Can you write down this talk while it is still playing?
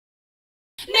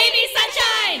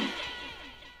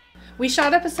We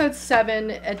shot episode 7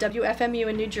 at WFMU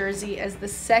in New Jersey as the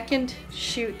second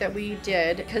shoot that we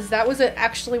did, because that was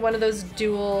actually one of those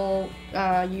dual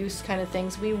use kind of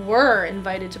things. We were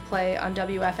invited to play on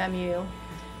WFMU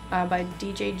by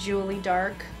DJ Julie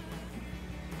Dark,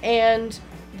 and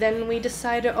then we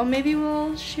decided, oh, maybe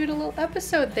we'll shoot a little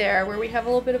episode there where we have a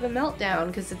little bit of a meltdown,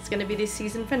 because it's going to be the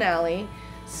season finale.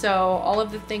 So all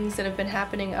of the things that have been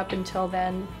happening up until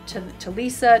then, to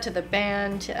Lisa, to the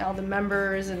band, to all the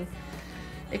members, and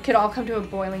it could all come to a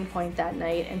boiling point that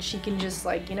night, and she can just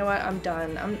like, you know what, I'm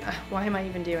done. Why am I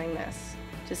even doing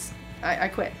this? I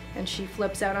quit. And she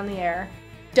flips out on the air.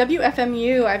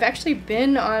 WFMU, I've actually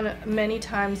been on many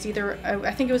times, either,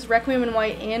 I think it was Requiem in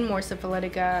White and Morsa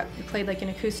Politica. We played like an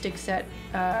acoustic set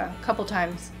a couple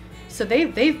times. So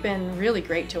they've been really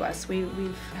great to us.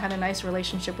 We've had a nice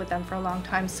relationship with them for a long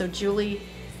time. So Julie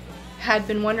had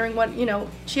been wondering what, you know,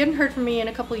 she hadn't heard from me in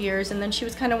a couple years, and then she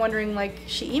was kind of wondering, like,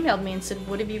 she emailed me and said,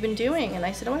 what have you been doing? And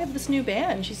I said, oh, I have this new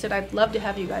band. She said, I'd love to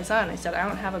have you guys on. I said, I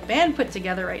don't have a band put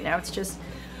together right now. It's just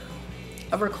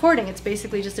a recording. It's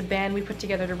basically just a band we put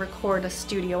together to record a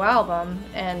studio album,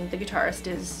 and the guitarist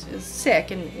is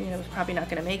sick and, you know, is probably not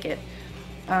going to make it.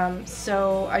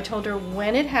 So I told her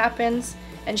when it happens,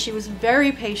 and she was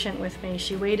very patient with me.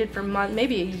 She waited for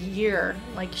maybe a year.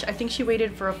 Like, I think she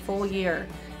waited for a full year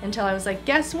until I was like,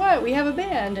 guess what? We have a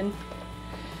band, and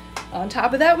on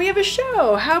top of that, we have a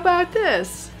show. How about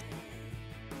this?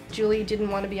 Julie didn't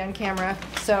want to be on camera,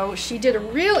 so she did a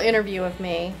real interview of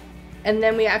me, and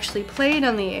then we actually played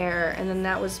on the air, and then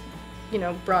that was, you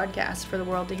know, broadcast for the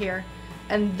world to hear.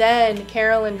 And then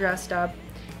Carolyn dressed up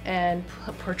and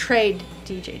portrayed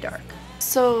DJ Dark.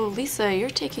 So, Lisa,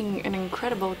 you're taking an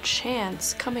incredible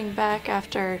chance coming back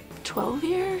after 12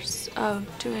 years of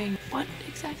doing what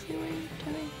exactly were you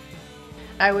doing?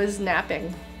 I was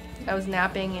napping. I was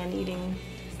napping and eating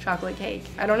chocolate cake.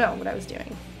 I don't know what I was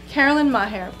doing. Carolyn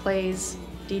Maher plays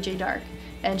DJ Dark,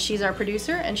 and she's our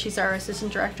producer and she's our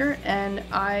assistant director, and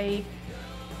I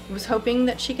was hoping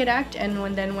that she could act, and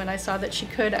when I saw that she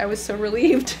could, I was so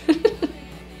relieved.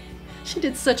 She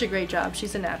did such a great job.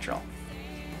 She's a natural.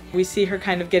 We see her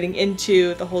kind of getting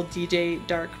into the whole DJ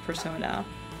Dark persona.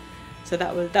 So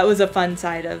that was a fun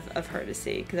side of her to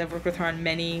see, because I've worked with her on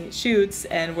many shoots,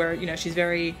 and where, you know, she's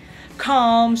very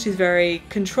calm, she's very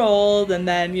controlled, and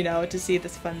then, you know, to see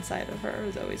this fun side of her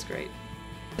is always great.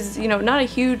 It's, you know, not a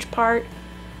huge part,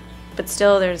 but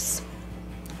still there's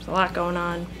a lot going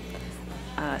on,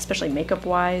 especially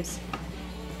makeup-wise.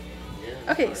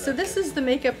 Okay, so this is the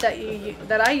makeup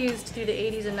that I used through the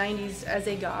 80s and 90s as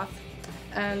a goth.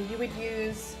 You would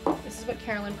use, this is what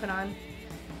Carolyn put on.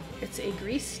 It's a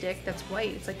grease stick that's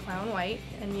white, it's like clown white,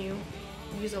 and you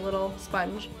use a little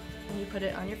sponge and you put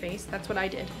it on your face. That's what I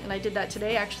did, and I did that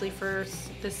today actually for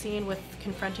the scene with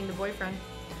confronting the boyfriend.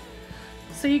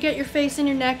 So you get your face and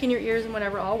your neck and your ears and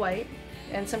whatever all white,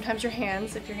 and sometimes your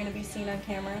hands if you're going to be seen on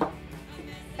camera.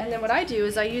 And then what I do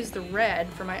is I use the red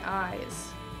for my eyes,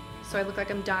 so I look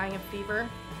like I'm dying of fever.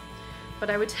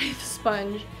 But I would take the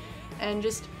sponge and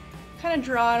just kind of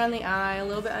draw it on the eye, a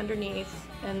little bit underneath,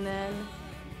 and then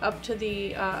up to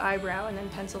the eyebrow, and then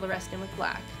pencil the rest in with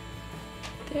black.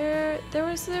 There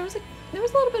was a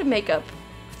little bit of makeup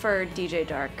for DJ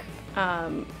Dark.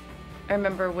 I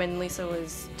remember when Lisa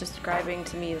was describing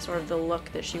to me sort of the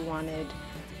look that she wanted,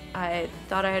 I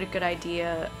thought I had a good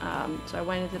idea, so I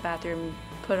went into the bathroom,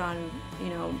 put on, you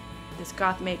know, this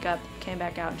goth makeup, came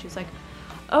back out, and she was like,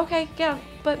 okay, yeah,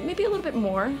 but maybe a little bit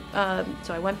more.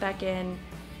 So I went back in,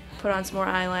 put on some more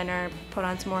eyeliner, put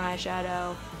on some more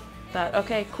eyeshadow, thought,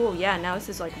 okay, cool, yeah, now this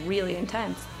is like really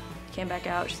intense. Came back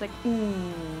out, she's like,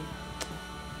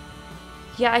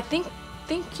 yeah, I think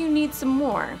you need some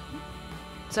more.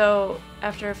 So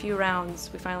after a few rounds,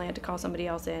 we finally had to call somebody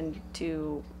else in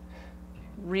to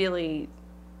really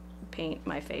paint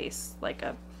my face like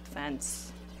a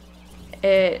fence.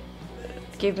 It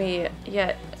gave me,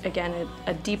 yet again,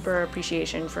 a deeper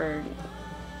appreciation for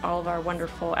all of our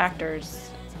wonderful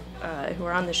actors who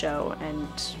are on the show, and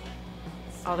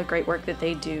all the great work that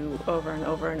they do over and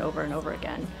over and over and over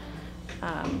again.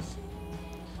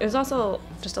 It was also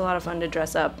just a lot of fun to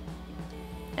dress up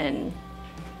and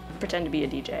pretend to be a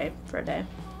DJ for a day.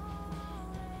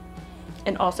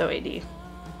 And also AD.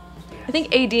 I think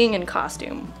ADing in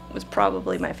costume was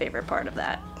probably my favorite part of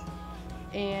that.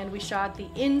 And we shot the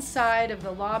inside of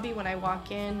the lobby when I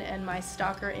walk in, and my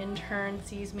stalker intern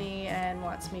sees me and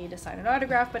wants me to sign an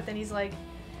autograph, but then he's like,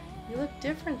 you look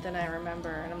different than I remember.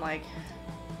 And I'm like,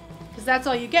 because that's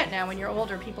all you get now when you're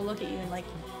older. People look at you and like,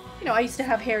 you know, I used to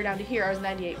have hair down to here. I was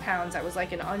 98 pounds. I was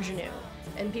like an ingenue.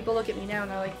 And people look at me now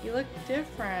and they're like, you look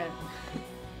different.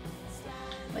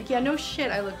 Like, yeah, no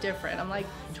shit, I look different. I'm like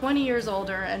 20 years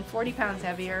older and 40 pounds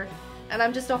heavier, and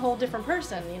I'm just a whole different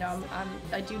person. You know,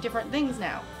 I do different things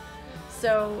now.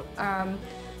 So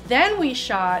then we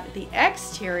shot the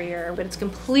exterior, but it's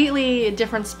completely a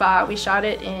different spot. We shot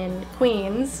it in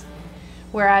Queens,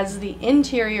 whereas the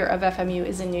interior of FMU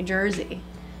is in New Jersey.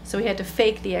 So we had to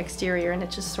fake the exterior, and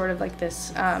it's just sort of like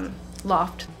this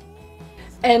loft.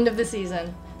 End of the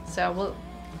season. So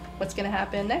what's gonna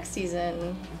happen next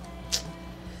season?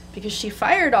 Because she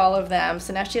fired all of them,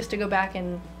 so now she has to go back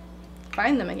and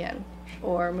find them again,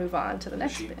 or move on to the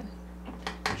next band.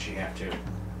 Does she have to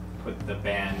put the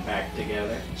band back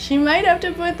together? She might have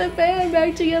to put the band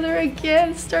back together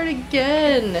again, start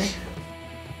again.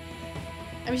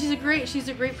 I mean, she's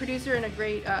a great producer and a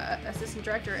great assistant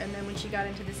director. And then when she got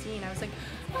into the scene, I was like,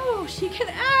 oh, she can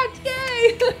act,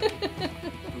 yay!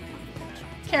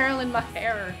 Carolyn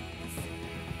Maher.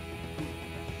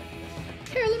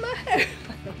 Carolyn Maher.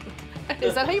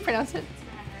 Is that how you pronounce it?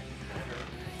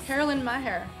 Carolyn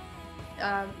Maher.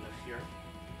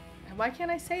 Why can't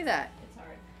I say that?